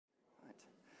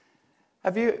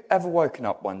Have you ever woken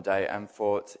up one day and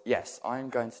thought, yes, I'm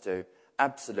going to do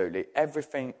absolutely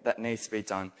everything that needs to be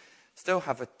done, still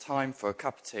have a time for a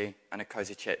cup of tea and a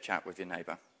cosy chit-chat with your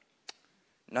neighbour?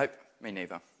 Nope, me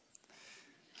neither.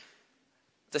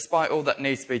 Despite all that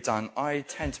needs to be done, I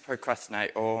tend to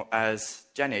procrastinate, or as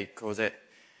Jenny calls it,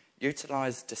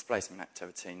 utilise displacement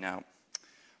activity. Now,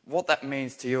 what that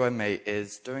means to you and me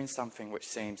is doing something which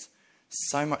seems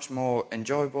so much more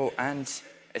enjoyable and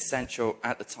essential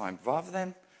at the time, rather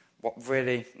than what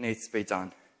really needs to be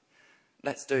done.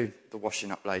 Let's do the washing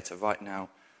up later. Right now,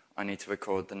 I need to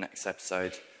record the next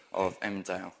episode of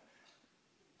Emmerdale.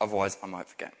 Otherwise, I might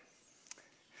forget.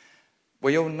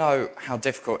 We all know how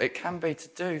difficult it can be to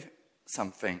do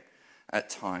something at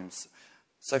times.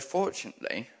 So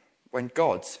fortunately, when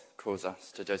God calls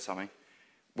us to do something,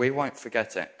 we won't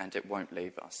forget it and it won't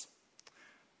leave us.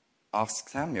 Ask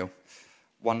Samuel.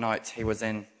 One night he was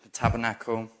in the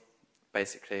tabernacle,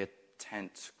 basically a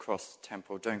tent, cross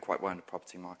temple, doing quite well in the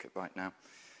property market right now,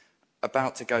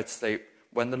 about to go to sleep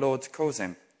when the Lord calls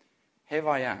him. "Here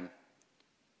I am,"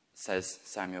 says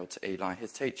Samuel to Eli,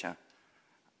 his teacher.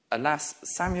 Alas,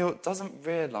 Samuel doesn't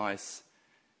realise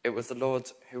it was the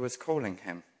Lord who was calling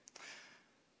him.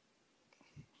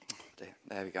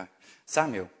 There we go.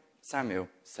 "Samuel, Samuel,"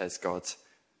 says God.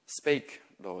 "Speak,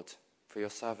 Lord, for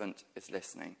your servant is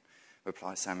listening,"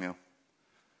 replies Samuel.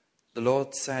 The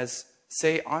Lord says,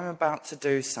 "See, I'm about to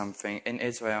do something in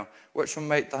Israel which will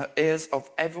make the ears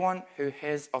of everyone who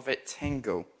hears of it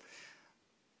tingle.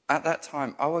 At that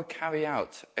time, I will carry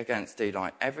out against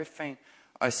Eli everything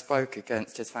I spoke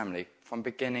against his family from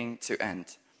beginning to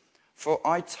end. For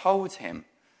I told him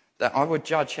that I would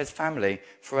judge his family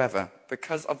forever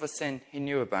because of the sin he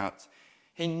knew about.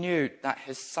 He knew that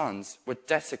his sons were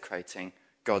desecrating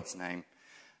God's name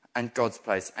and God's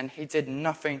place, and he did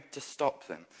nothing to stop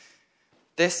them.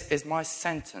 This is my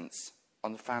sentence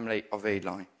on the family of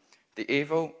Eli. The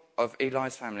evil of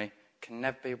Eli's family can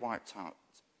never be wiped out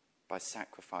by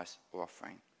sacrifice or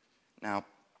offering." Now,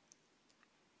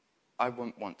 I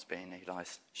wouldn't want to be in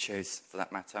Eli's shoes, for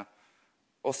that matter,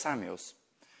 or Samuel's.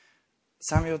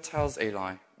 Samuel tells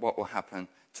Eli what will happen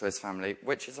to his family,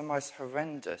 which is a most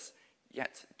horrendous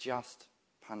yet just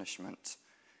punishment.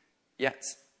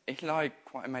 Yet Eli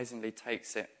quite amazingly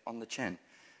takes it on the chin.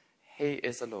 He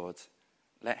is the Lord.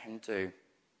 Let him do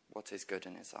what is good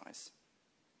in his eyes.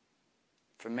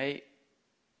 For me,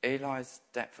 Eli's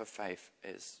depth of faith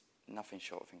is nothing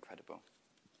short of incredible.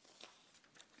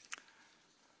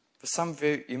 For some of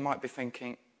you might be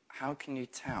thinking, how can you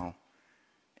tell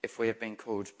if we have been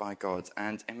called by God?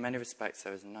 And in many respects,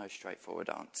 there is no straightforward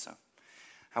answer.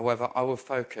 However, I will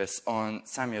focus on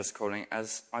Samuel's calling,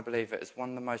 as I believe it is one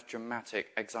of the most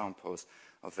dramatic examples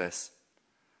of this.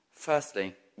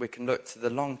 Firstly, we can look to the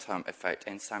long-term effect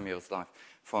in Samuel's life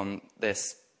from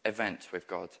this event with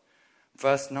God.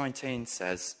 Verse 19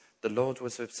 says, "The Lord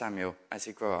was with Samuel as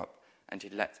he grew up, and he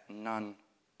let none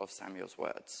of Samuel's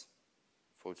words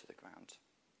fall to the ground."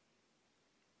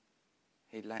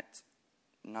 He let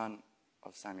none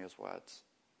of Samuel's words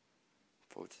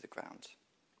fall to the ground.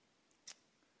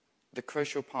 The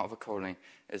crucial part of a calling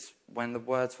is when the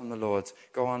words from the Lord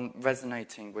go on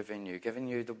resonating within you, giving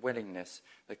you the willingness,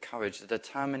 the courage, the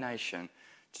determination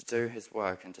to do his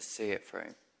work and to see it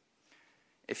through.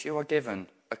 If you are given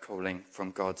a calling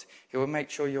from God, he will make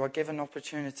sure you are given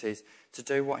opportunities to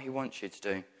do what he wants you to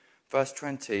do. Verse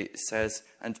 20 says,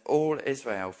 "And all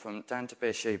Israel from Dan to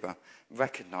Beersheba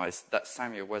recognized that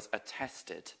Samuel was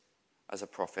attested as a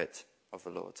prophet of the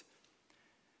Lord."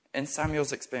 In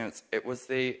Samuel's experience, it was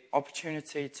the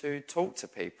opportunity to talk to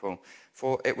people,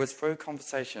 for it was through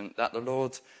conversation that the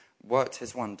Lord worked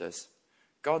his wonders.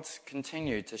 God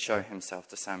continued to show himself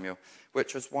to Samuel,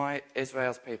 which was why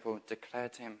Israel's people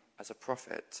declared him as a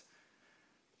prophet.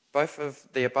 Both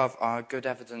of the above are good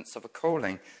evidence of a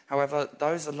calling. However,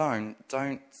 those alone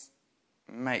don't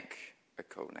make a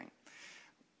calling.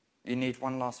 You need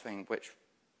one last thing, which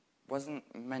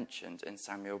wasn't mentioned in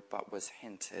Samuel, but was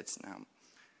hinted now.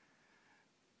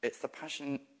 It's the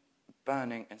passion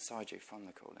burning inside you from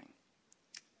the calling.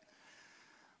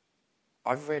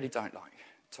 I really don't like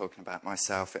talking about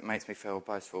myself. It makes me feel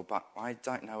boastful, but I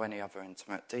don't know any other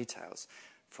intimate details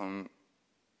from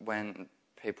when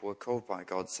people were called by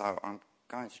God, so I'm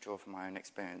going to draw from my own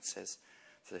experiences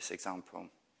for this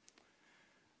example.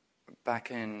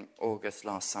 Back in August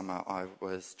last summer, I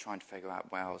was trying to figure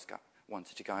out where I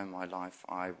wanted to go in my life.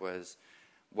 I was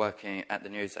working at the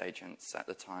newsagents at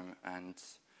the time, and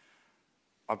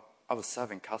I was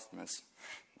serving customers.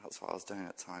 That's what I was doing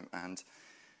at the time. And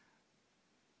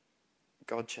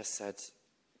God just said,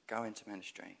 "Go into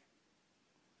ministry."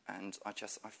 And I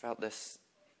felt this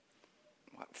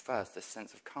at first this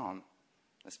sense of calm,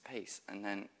 this peace, and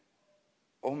then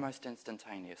almost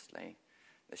instantaneously,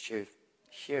 this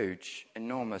huge,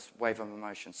 enormous wave of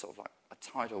emotion, sort of like a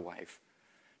tidal wave,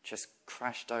 just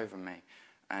crashed over me.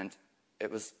 And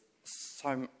it was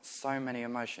so many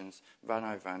emotions run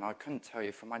over, and I couldn't tell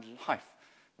you for my life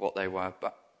what they were,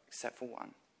 but except for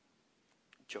one.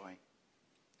 Joy.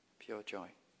 Pure joy.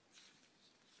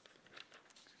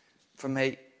 For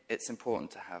me, it's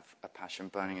important to have a passion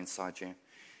burning inside you.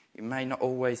 You may not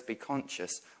always be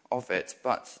conscious of it,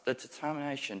 but the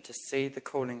determination to see the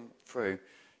calling through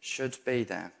should be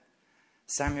there.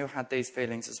 Samuel had these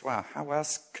feelings as well. How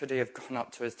else could he have gone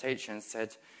up to his teacher and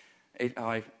said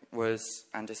Eli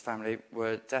and his family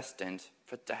were destined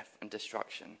for death and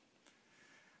destruction?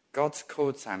 God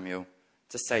called Samuel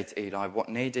to say to Eli what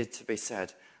needed to be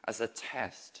said as a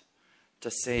test to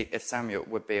see if Samuel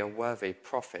would be a worthy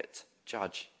prophet,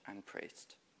 judge, and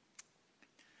priest.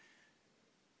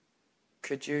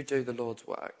 Could you do the Lord's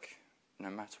work no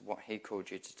matter what he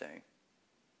called you to do?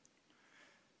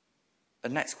 The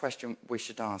next question we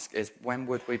should ask is, when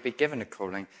would we be given a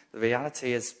calling? The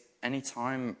reality is,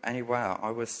 anytime, anywhere. I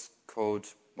was called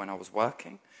when I was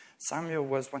working. Samuel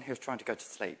was when he was trying to go to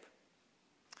sleep.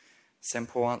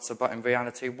 Simple answer, but in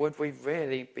reality, would we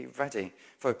really be ready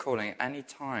for a calling at any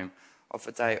time of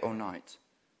the day or night?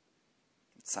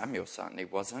 Samuel certainly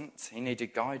wasn't. He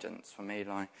needed guidance from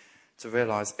Eli to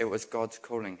realise it was God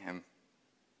calling him.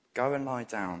 Go and lie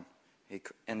down.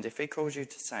 And if he calls you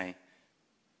to say,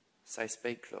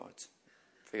 speak, Lord,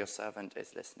 for your servant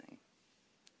is listening.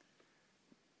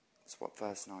 That's what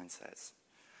verse 9 says.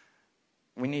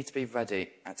 We need to be ready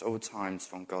at all times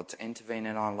from God to intervene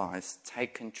in our lives,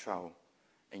 take control,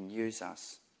 and use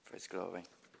us for his glory.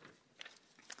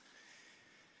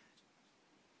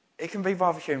 It can be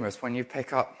rather humorous when you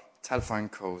pick up telephone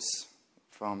calls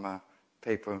from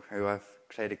people who have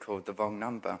clearly called the wrong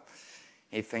number.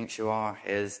 He thinks you are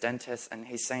his dentist, and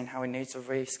he's saying how he needs to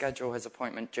reschedule his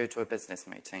appointment due to a business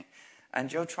meeting.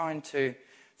 And you're trying to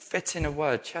fit in a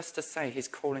word just to say he's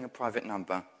calling a private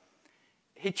number.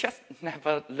 He just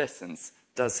never listens,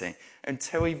 does he?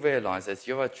 Until he realises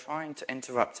you are trying to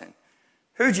interrupt him.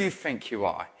 Who do you think you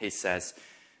are? He says.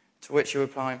 To which you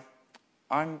reply,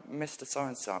 I'm Mr.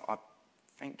 So-and-so. I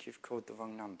think you've called the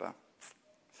wrong number.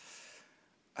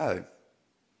 Oh,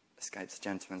 escapes the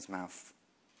gentleman's mouth.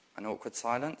 An awkward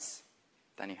silence,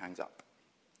 then he hangs up.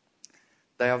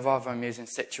 They are rather amusing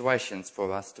situations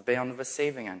for us to be on the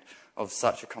receiving end of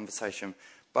such a conversation.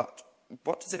 But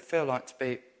what does it feel like to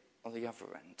be on the other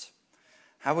end?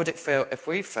 How would it feel if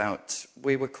we felt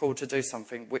we were called to do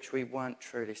something which we weren't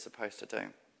truly supposed to do?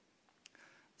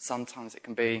 Sometimes it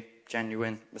can be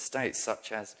genuine mistakes,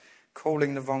 such as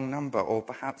calling the wrong number or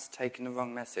perhaps taking the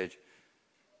wrong message.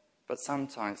 But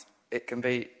sometimes it can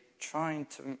be trying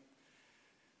to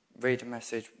read a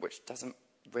message which doesn't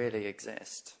really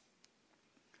exist.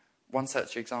 One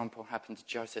such example happened to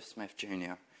Joseph Smith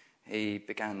Jr. He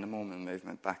began the Mormon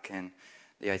movement back in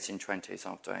the 1820s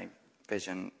after a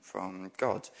vision from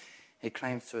God. He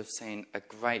claims to have seen a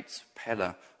great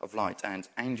pillar of light and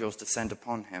angels descend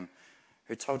upon him,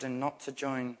 who told him not to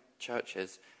join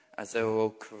churches as they were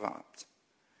all corrupt.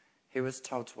 He was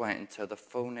told to wait until the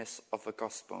fullness of the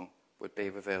gospel would be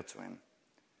revealed to him.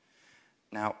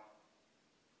 Now,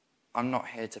 I'm not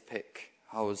here to pick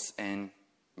holes in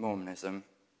Mormonism.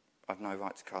 I've no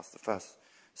right to cast the first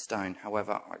stone.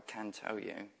 However, I can tell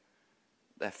you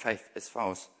their faith is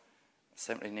false. I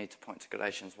simply need to point to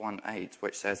Galatians 1:8,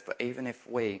 which says, but even if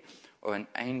we or an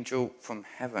angel from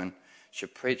heaven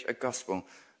should preach a gospel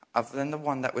other than the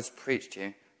one that was preached to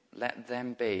you, let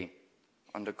them be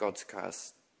under God's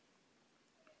curse.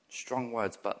 Strong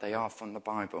words, but they are from the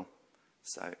Bible,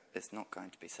 so it's not going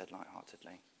to be said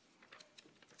lightheartedly.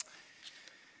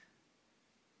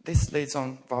 This leads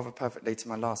on rather perfectly to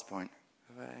my last point.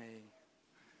 Hooray.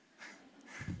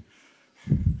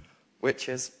 Which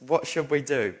is, what should we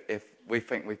do if we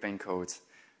think we've been called?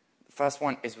 The first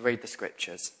one is read the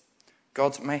scriptures.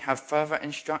 God may have further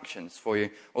instructions for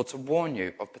you or to warn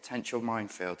you of potential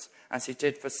minefields, as he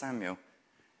did for Samuel.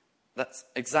 That's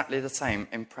exactly the same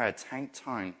in prayer. Take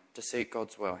time to seek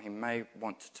God's will. He may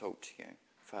want to talk to you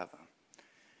further.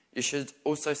 You should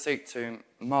also seek to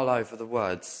mull over the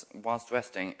words whilst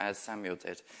resting, as Samuel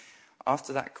did.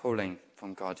 After that calling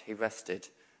from God, he rested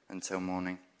until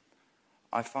morning.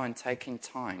 I find taking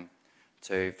time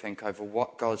to think over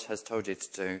what God has told you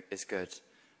to do is good.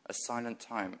 A silent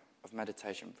time of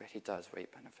meditation really does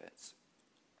reap benefits.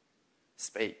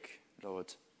 Speak,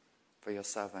 Lord, for your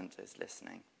servant is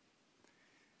listening.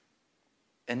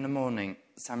 In the morning,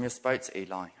 Samuel spoke to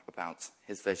Eli about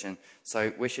his vision,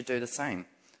 so we should do the same.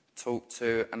 talk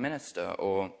to a minister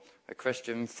or a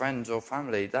Christian friend or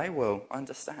family. They will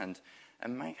understand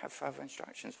and may have further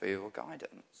instructions for you or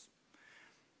guidance.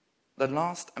 The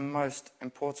last and most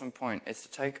important point is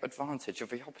to take advantage of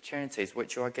the opportunities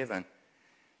which you are given.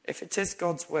 If it is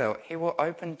God's will, he will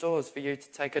open doors for you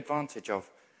to take advantage of.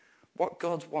 What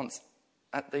God wants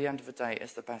at the end of the day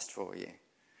is the best for you.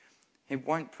 He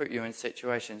won't put you in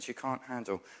situations you can't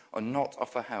handle or not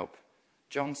offer help.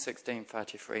 John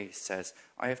 16:33 says,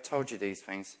 I have told you these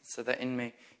things so that in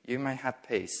me you may have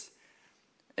peace.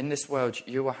 In this world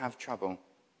you will have trouble,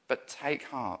 but take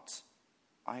heart,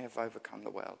 I have overcome the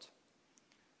world.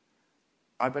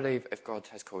 I believe if God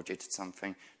has called you to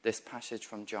something, this passage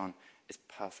from John is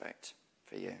perfect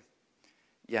for you.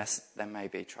 Yes, there may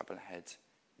be trouble ahead.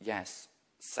 Yes,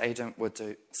 Satan will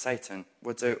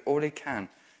do all he can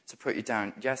to put you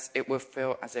down. Yes, it will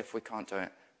feel as if we can't do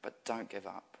it, but don't give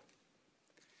up.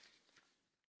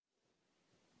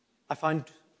 I find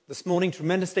this morning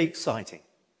tremendously exciting.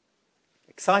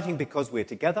 Exciting because we're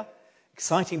together.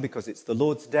 Exciting because it's the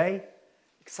Lord's Day.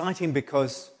 Exciting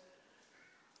because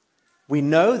we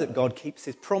know that God keeps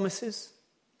his promises.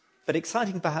 But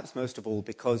exciting perhaps most of all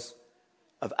because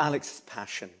of Alex's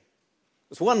passion.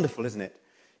 It's wonderful, isn't it,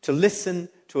 to listen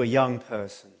to a young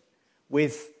person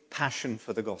with passion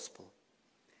for the gospel.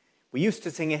 We used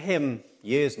to sing a hymn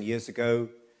years and years ago,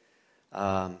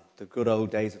 the good old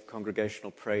days of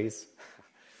congregational praise.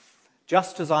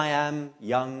 Just as I am,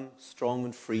 young, strong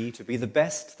and free, to be the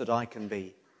best that I can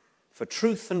be. For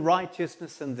truth and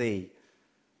righteousness and thee,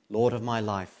 Lord of my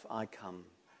life, I come.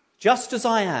 Just as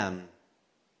I am.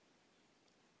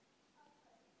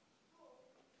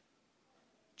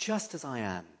 Just as I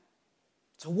am.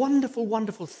 It's a wonderful,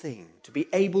 wonderful thing to be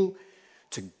able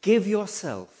to give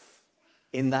yourself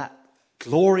in that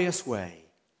glorious way.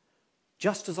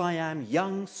 Just as I am,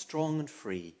 young, strong and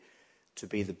free, to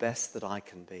be the best that I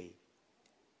can be.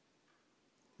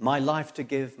 My life to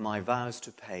give, my vows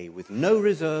to pay, with no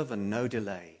reserve and no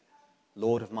delay.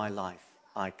 Lord of my life,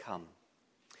 I come.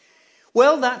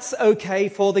 Well, that's okay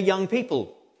for the young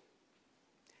people.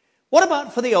 What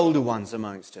about for the older ones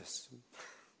amongst us?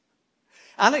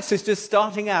 Alex is just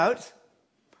starting out,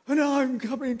 and I'm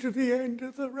coming to the end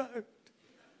of the road.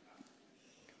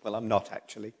 Well, I'm not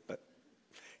actually, but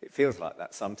it feels like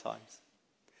that sometimes.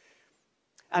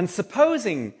 And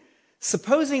supposing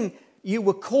you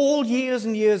were called years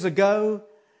and years ago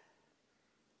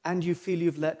and you feel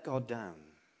you've let God down.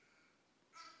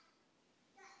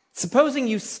 Supposing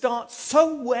you start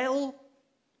so well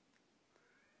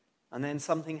and then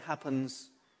something happens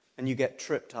and you get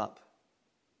tripped up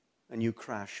and you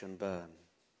crash and burn.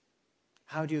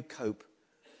 How do you cope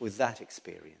with that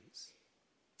experience?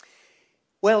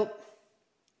 Well,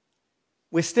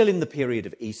 we're still in the period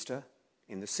of Easter,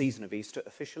 in the season of Easter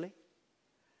officially.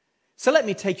 So let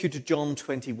me take you to John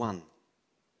 21.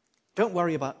 Don't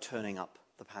worry about turning up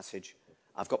the passage.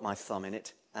 I've got my thumb in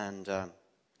it, and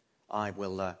I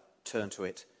will turn to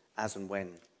it as and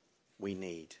when we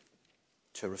need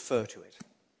to refer to it.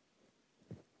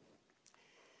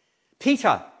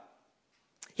 Peter,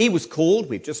 he was called,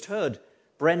 we've just heard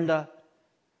Brenda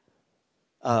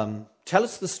tell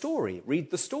us the story, read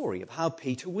the story of how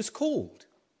Peter was called.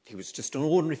 He was just an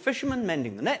ordinary fisherman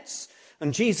mending the nets,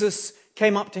 and Jesus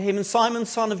came up to him, and Simon,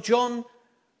 son of John,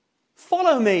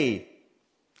 follow me.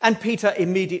 And Peter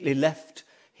immediately left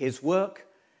his work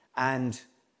and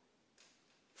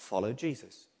followed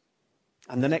Jesus.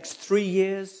 And the next 3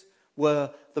 years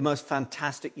were the most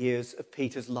fantastic years of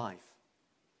Peter's life.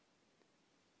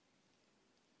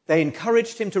 They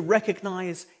encouraged him to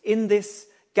recognize in this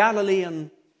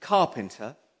Galilean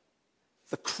carpenter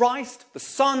the Christ, the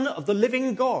Son of the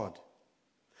living God,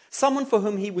 someone for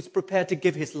whom he was prepared to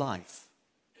give his life.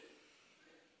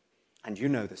 And you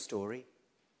know the story.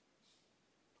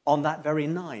 On that very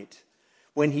night,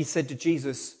 when he said to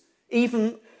Jesus,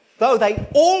 even though they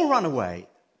all run away,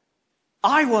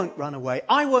 I won't run away,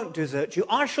 I won't desert you,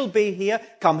 I shall be here,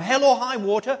 come hell or high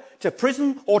water, to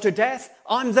prison or to death,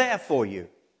 I'm there for you.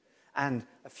 And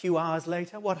a few hours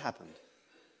later, what happened?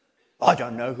 I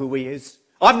don't know who he is.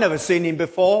 I've never seen him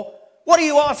before. What are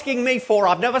you asking me for?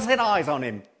 I've never set eyes on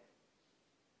him.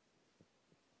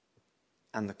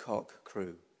 And the cock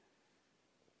crew.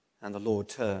 And the Lord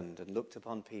turned and looked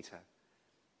upon Peter.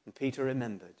 And Peter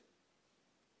remembered.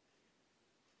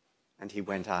 And he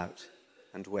went out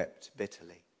and wept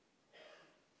bitterly.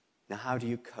 Now, how do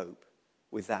you cope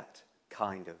with that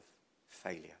kind of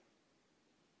failure?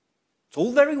 It's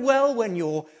all very well when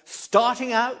you're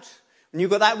starting out and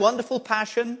you've got that wonderful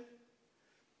passion.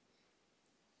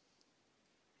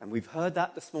 And we've heard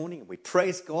that this morning, and we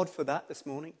praise God for that this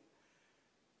morning.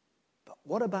 But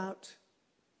what about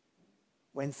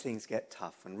when things get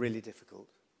tough and really difficult?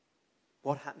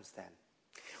 What happens then?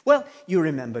 Well, you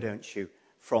remember, don't you,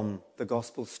 from the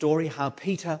gospel story, how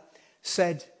Peter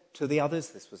said to the others,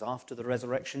 this was after the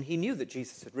resurrection, he knew that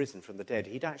Jesus had risen from the dead.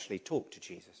 He'd actually talked to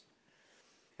Jesus.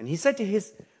 And he said to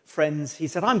his friends, he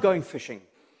said, I'm going fishing.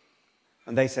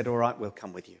 And they said, all right, we'll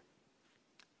come with you.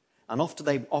 And off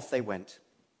they went.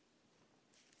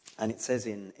 And it says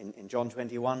in John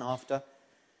 21,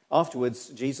 afterwards,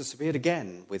 Jesus appeared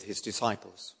again with his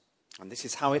disciples. And this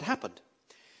is how it happened.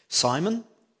 Simon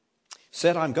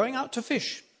said, I'm going out to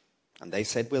fish. And they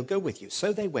said, we'll go with you.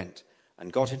 So they went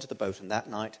and got into the boat, and that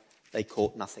night they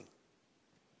caught nothing.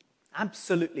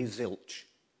 Absolutely zilch.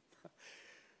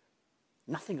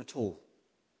 Nothing at all.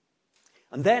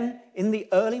 And then, in the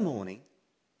early morning,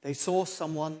 they saw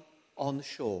someone on the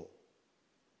shore.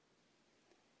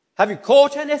 Have you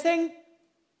caught anything?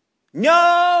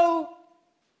 No!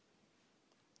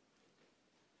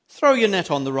 Throw your net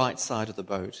on the right side of the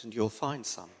boat and you'll find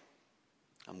some.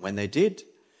 And when they did,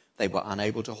 they were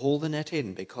unable to haul the net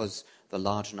in because the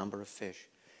large number of fish.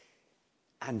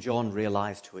 And John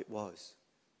realized who it was.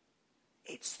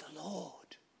 It's the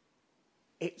Lord.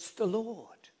 It's the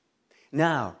Lord.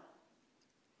 Now,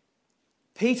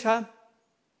 Peter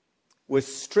was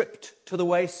stripped to the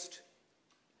waist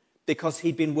because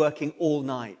he'd been working all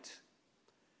night.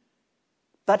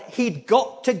 But he'd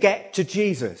got to get to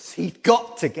Jesus. He'd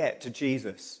got to get to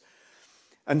Jesus.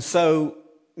 And so,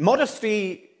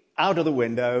 modesty out of the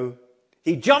window,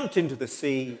 he jumped into the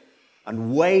sea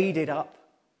and waded up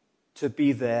to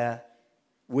be there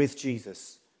with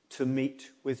Jesus, to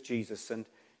meet with Jesus. And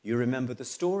you remember the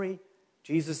story.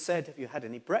 Jesus said, have you had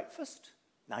any breakfast?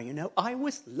 Now, you know, I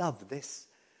always love this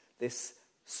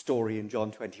story in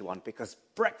John 21 because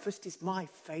breakfast is my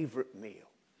favorite meal.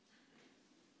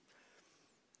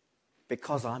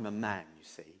 Because I'm a man, you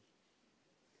see.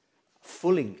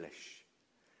 Full English.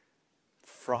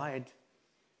 Fried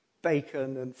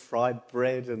bacon and fried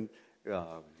bread and,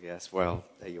 oh, yes, well,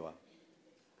 there you are.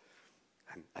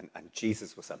 And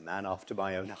Jesus was a man after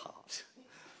my own heart.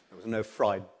 There was no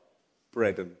fried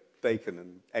bread and bacon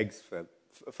and eggs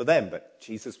for them, but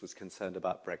Jesus was concerned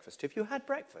about breakfast. Have you had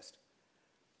breakfast?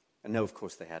 And no, of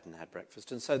course they hadn't had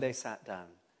breakfast, and so they sat down.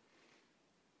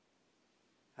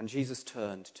 And Jesus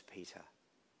turned to Peter.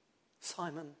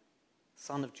 Simon,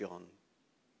 son of John,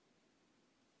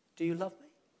 do you love me?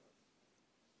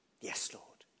 Yes, Lord.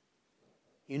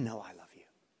 You know I love you.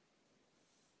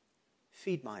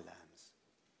 Feed my lambs.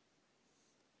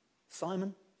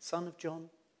 Simon, son of John,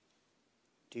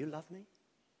 do you love me?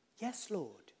 Yes,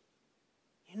 Lord.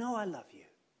 You know I love you.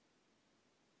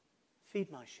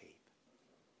 Feed my sheep.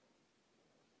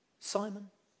 Simon,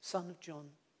 son of John,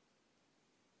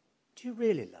 do you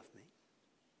really love me?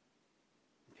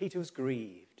 And Peter was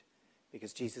grieved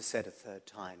because Jesus said a third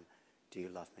time, do you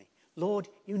love me? Lord,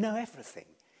 you know everything.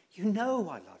 You know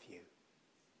I love you.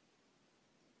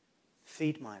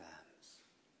 Feed my lambs.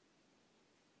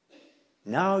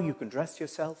 Now you can dress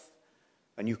yourself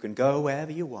and you can go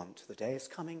wherever you want. The day is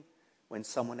coming when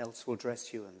someone else will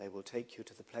dress you and they will take you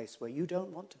to the place where you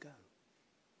don't want to go.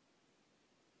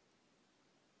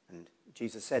 And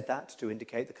Jesus said that to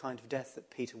indicate the kind of death that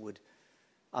Peter would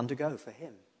undergo for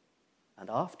him. And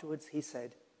afterwards he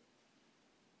said,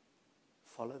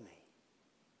 follow me.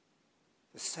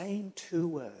 The same two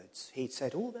words he'd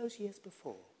said all those years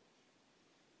before.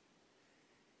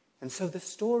 And so the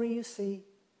story, you see,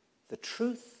 the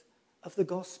truth of the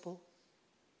gospel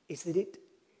is that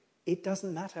it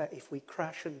doesn't matter if we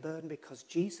crash and burn because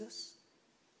Jesus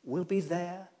will be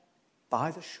there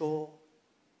by the shore,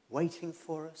 waiting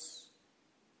for us,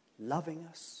 loving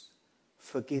us,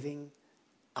 forgiving,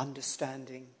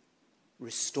 understanding,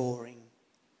 restoring,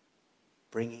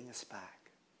 bringing us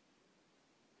back.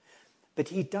 But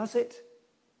he does it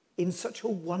in such a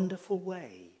wonderful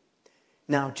way.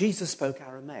 Now, Jesus spoke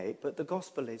Aramaic, but the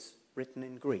gospel is written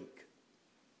in Greek.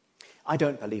 I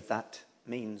don't believe that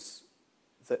means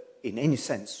that in any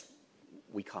sense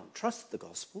we can't trust the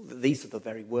gospel, that these are the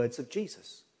very words of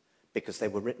Jesus, because they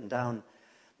were written down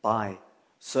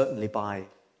certainly by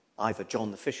either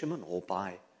John the fisherman or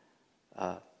by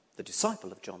the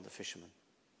disciple of John the fisherman.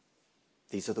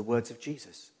 These are the words of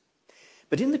Jesus.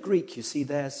 But in the Greek, you see,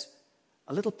 there's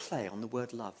a little play on the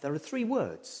word love. There are three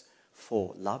words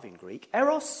for love in Greek.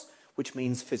 Eros, which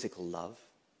means physical love.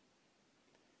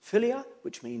 Philia,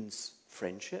 which means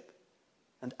friendship.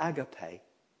 And agape,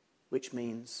 which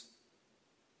means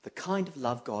the kind of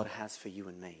love God has for you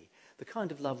and me. The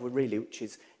kind of love which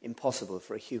is impossible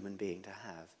for a human being to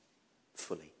have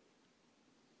fully.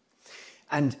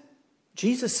 And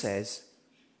Jesus says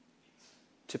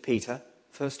to Peter,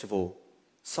 First of all,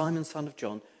 Simon, son of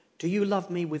John, do you love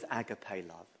me with agape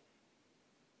love?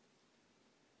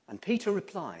 And Peter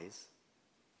replies,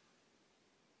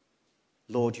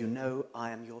 Lord, you know I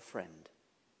am your friend.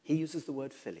 He uses the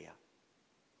word philia.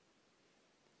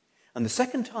 And the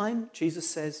second time, Jesus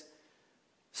says,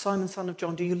 Simon, son of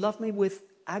John, do you love me with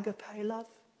agape love?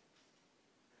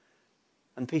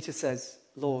 And Peter says,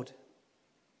 Lord,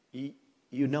 you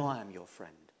know I am your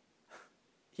friend.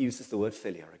 He uses the word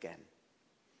philia again.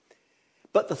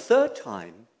 But the third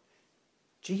time,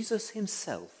 Jesus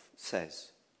himself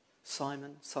says,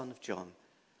 Simon, son of John,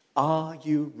 are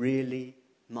you really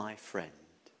my friend?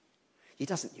 He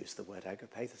doesn't use the word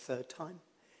agape the third time.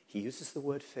 He uses the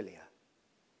word philia.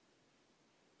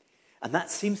 And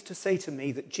that seems to say to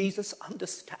me that Jesus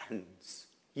understands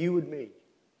you and me.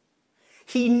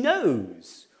 He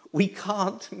knows we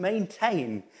can't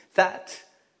maintain that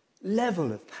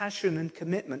level of passion and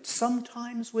commitment.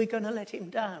 Sometimes we're going to let him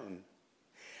down.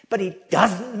 But it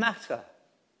doesn't matter.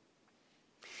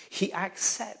 He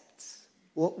accepts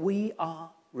what we are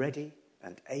ready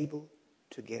and able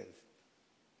to give.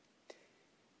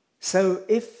 So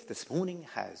if this morning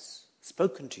has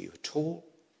spoken to you at all,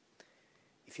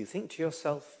 if you think to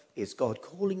yourself, is God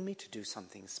calling me to do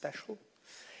something special?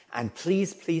 And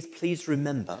please, please, please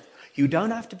remember, you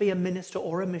don't have to be a minister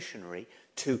or a missionary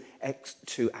to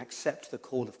accept the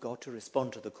call of God, to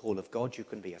respond to the call of God. You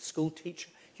can be a school teacher,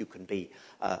 you can be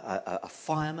a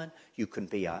fireman, you can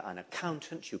be an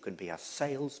accountant, you can be a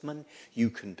salesman, you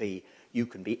can be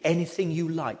anything you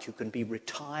like. You can be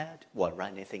retired, well,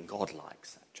 anything God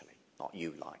likes, actually, not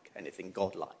you like, anything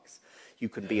God likes. You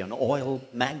can be an oil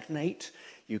magnate,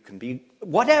 you can be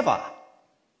whatever.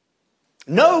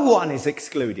 No one is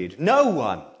excluded. No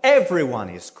one. Everyone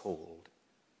is called.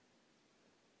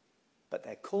 But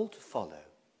they're called to follow.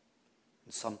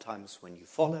 And sometimes when you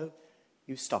follow,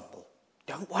 you stumble.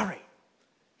 Don't worry.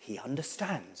 He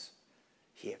understands.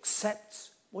 He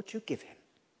accepts what you give him.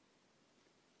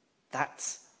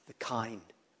 That's the kind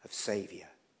of Saviour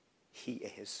he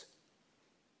is.